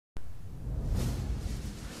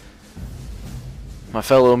My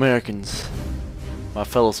fellow Americans, my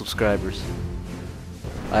fellow subscribers,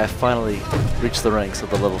 I have finally reached the ranks of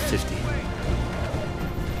the level 50. It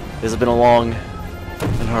has been a long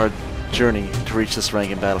and hard journey to reach this rank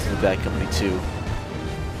in Battlefield Bad Company 2,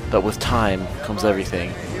 but with time comes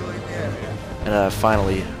everything, and I have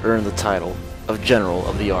finally earned the title of General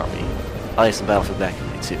of the Army, at least in Battlefield Bad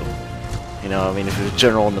Company 2. You know, I mean, if it was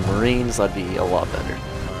General in the Marines, that'd be a lot better.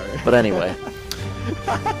 But anyway,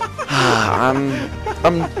 I'm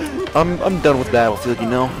done with Battlefield. You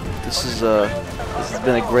know, this has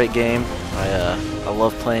been a great game. I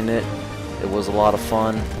love playing it. It was a lot of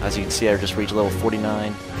fun. As you can see, I just reached level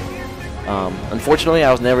 49. Unfortunately,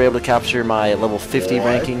 I was never able to capture my level 50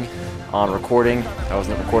 ranking on recording. I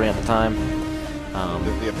wasn't recording at the time.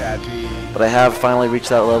 But I have finally reached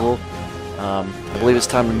that level. I believe it's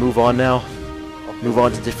time to move on now. Move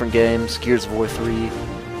on to different games. Gears of War 3,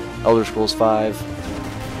 Elder Scrolls 5,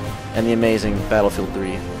 and the amazing Battlefield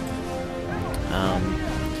 3.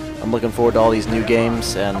 I'm looking forward to all these new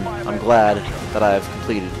games, and I'm glad that I have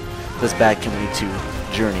completed this Bad Company 2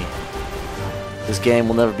 journey. This game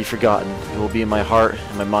will never be forgotten. It will be in my heart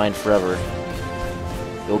and my mind forever.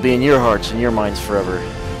 It will be in your hearts and your minds forever.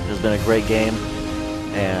 It has been a great game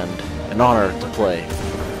and an honor to play.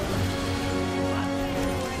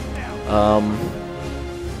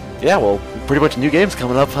 Yeah, well, pretty much new games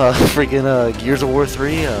coming up. Freaking Gears of War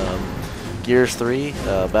 3, Gears 3,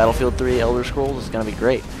 Battlefield 3, Elder Scrolls is gonna be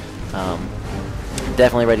great.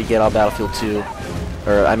 Definitely ready to get on Battlefield 2,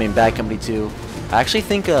 or I mean Bad Company 2. I actually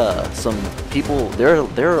think some people there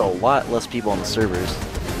are a lot less people on the servers.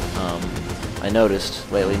 I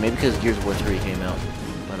noticed lately, maybe because Gears of War 3 came out.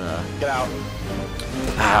 But get out.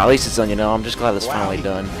 At least it's done, you know. I'm just glad it's finally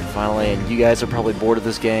done. Finally, and you guys are probably bored of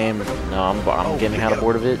this game. No, I'm getting kind of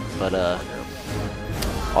bored of it, but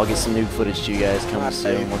I'll get some new footage to you guys coming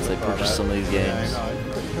soon once I purchase some of these games.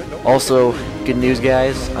 Also, good news,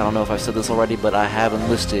 guys. I don't know if I've said this already, but I have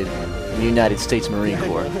enlisted in the United States Marine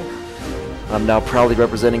Corps. I'm now proudly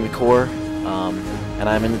representing the Corps, and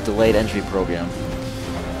I'm in the delayed entry program.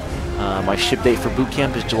 My ship date for boot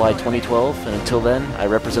camp is July 2012, and until then, I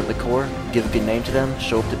represent the Corps, give a good name to them,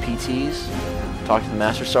 show up to PTs, talk to the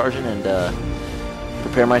Master Sergeant, and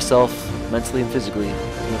prepare myself mentally and physically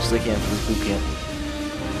as much as I can for this boot camp.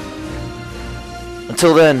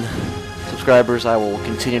 Until then, subscribers, I will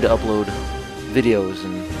continue to upload videos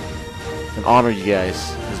and honor you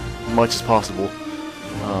guys as much as possible.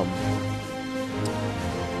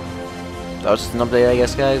 That was just an update, I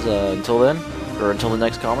guess, guys. Until then, or until the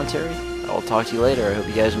next commentary, I'll talk to you later. I hope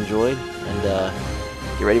you guys enjoyed, and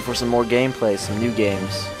get ready for some more gameplay, some new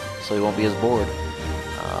games, so you won't be as bored.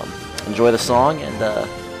 Enjoy the song, and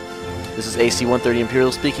this is AC-130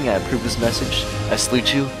 Imperial speaking. I approve this message. I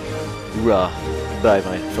salute you. Hoorah. Goodbye,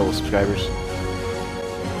 my fellow subscribers.